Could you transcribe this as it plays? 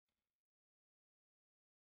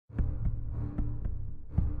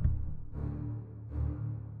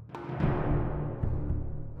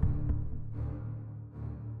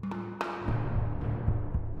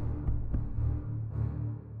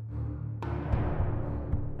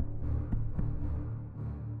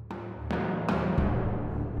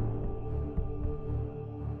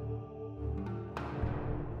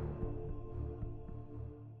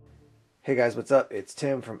Hey guys, what's up? It's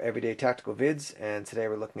Tim from Everyday Tactical Vids, and today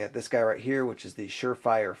we're looking at this guy right here, which is the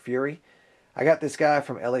Surefire Fury. I got this guy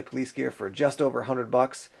from LA Police Gear for just over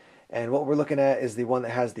 $100, and what we're looking at is the one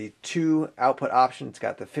that has the two output options. It's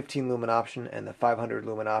got the 15 lumen option and the 500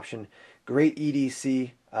 lumen option. Great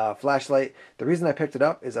EDC flashlight. The reason I picked it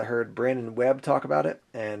up is I heard Brandon Webb talk about it,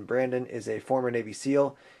 and Brandon is a former Navy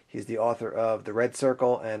SEAL. He's the author of The Red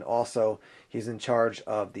Circle, and also he's in charge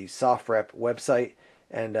of the SoftRep website.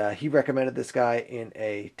 And he recommended this guy in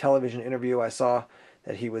a television interview I saw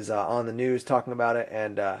that he was on the news talking about it.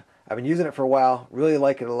 And I've been using it for a while, really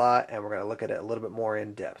like it a lot, and we're going to look at it a little bit more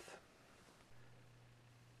in depth.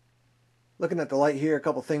 Looking at the light here, a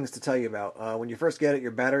couple things to tell you about. When you first get it,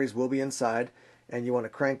 your batteries will be inside, and you want to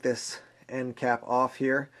crank this end cap off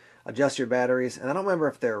here, adjust your batteries. And I don't remember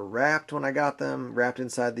if they're wrapped when I got them, wrapped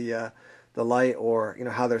inside the light, or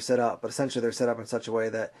how they're set up, but essentially they're set up in such a way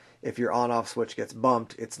that if your on-off switch gets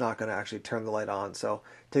bumped, it's not going to actually turn the light on. So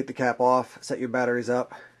take the cap off, set your batteries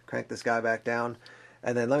up, crank this guy back down,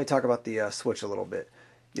 and then let me talk about the switch a little bit.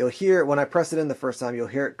 You'll hear, when I press it in the first time, you'll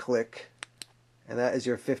hear it click, and that is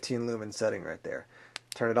your 15 lumen setting right there.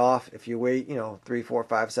 Turn it off. If you wait 3, 4,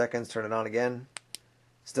 5 seconds, turn it on again,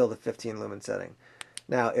 still the 15 lumen setting.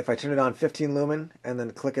 Now, if I turn it on 15 lumen and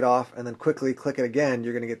then click it off and then quickly click it again,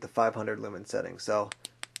 you're going to get the 500 lumen setting. So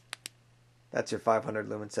that's your 500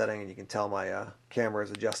 lumen setting, and you can tell my camera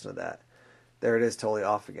is adjusting to that. There it is, totally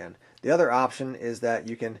off again. The other option is that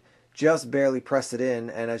you can just barely press it in,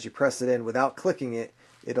 and as you press it in without clicking it,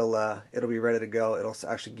 it'll be ready to go. It'll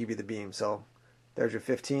actually give you the beam. So there's your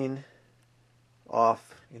 15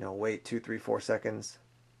 off. Wait 2, 3, 4 seconds.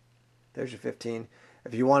 There's your 15.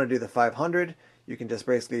 If you want to do the 500, you can just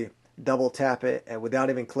basically double tap it, and without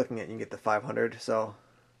even clicking it, you can get the 500. So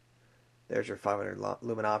there's your 500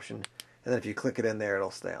 lumen option, and then if you click it in there,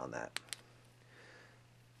 it'll stay on that.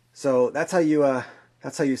 So that's how you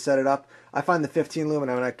set it up. I find the 15 lumen.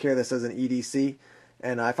 I mean, I carry this as an EDC,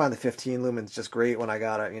 and I find the 15 lumens just great when I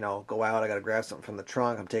gotta go out. I gotta grab something from the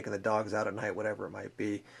trunk. I'm taking the dogs out at night, whatever it might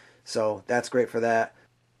be. So that's great for that.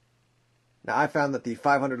 Now, I found that the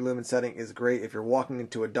 500 lumen setting is great if you're walking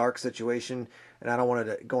into a dark situation, and I don't want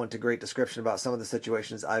to go into great description about some of the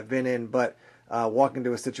situations I've been in, but walking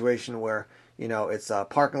into a situation where, it's a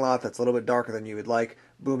parking lot that's a little bit darker than you would like,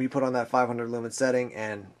 boom, you put on that 500 lumen setting,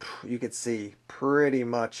 and you could see pretty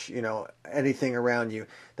much, anything around you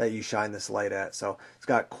that you shine this light at. So it's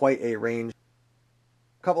got quite a range.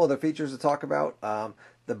 A couple other features to talk about.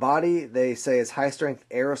 The body, they say, is high-strength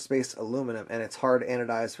aerospace aluminum, and it's hard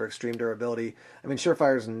anodized for extreme durability. I mean,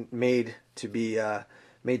 Surefire is made to be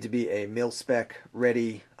a mil-spec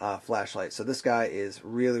ready flashlight. So this guy is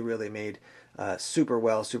really made super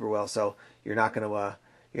well. So you're not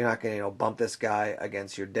gonna bump this guy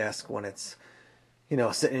against your desk when it's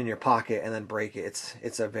sitting in your pocket and then break it.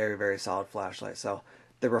 It's a very solid flashlight. So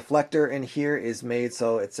the reflector in here is made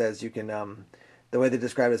so it says you can. The way they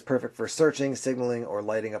describe it is perfect for searching, signaling, or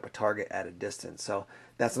lighting up a target at a distance. So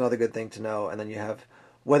that's another good thing to know. And then you have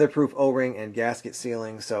weatherproof O-ring and gasket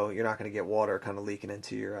sealing, so you're not going to get water kind of leaking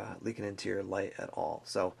into your light at all.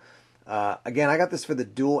 So again, I got this for the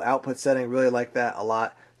dual output setting. Really like that a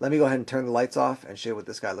lot. Let me go ahead and turn the lights off and show you what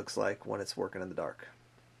this guy looks like when it's working in the dark.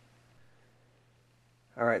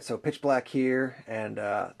 All right, so pitch black here, and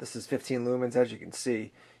this is 15 lumens, as you can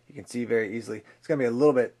see. You can see very easily. It's going to be a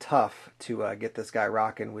little bit tough to get this guy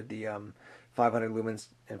rocking with the 500 lumens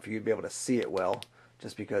and for you to be able to see it well,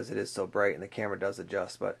 just because it is so bright and the camera does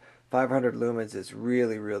adjust. But 500 lumens is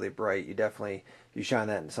really bright. You definitely, if you shine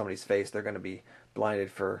that in somebody's face, they're going to be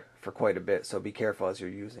blinded for quite a bit. So be careful as you're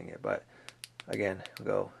using it. But again, we'll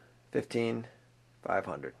go 15,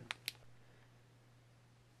 500.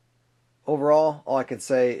 Overall, all I can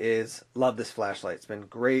say is love this flashlight. It's been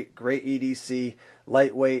great EDC,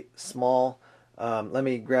 lightweight, small. Let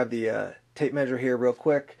me grab the tape measure here real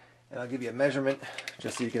quick, and I'll give you a measurement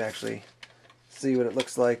just so you can actually see what it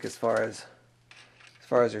looks like as far as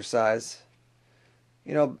your size.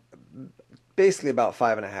 Basically about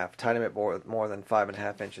 5.5, tiny bit more than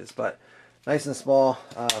 5.5 inches, but nice and small.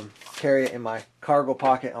 Carry it in my cargo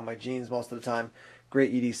pocket on my jeans most of the time.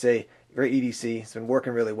 Great EDC. It's been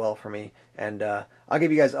working really well for me, and I'll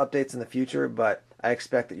give you guys updates in the future, but I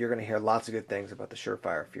expect that you're going to hear lots of good things about the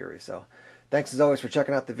Surefire Fury. So thanks as always for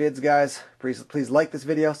checking out the vids, guys. Please like this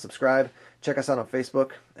video, subscribe, check us out on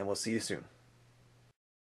Facebook, and we'll see you soon.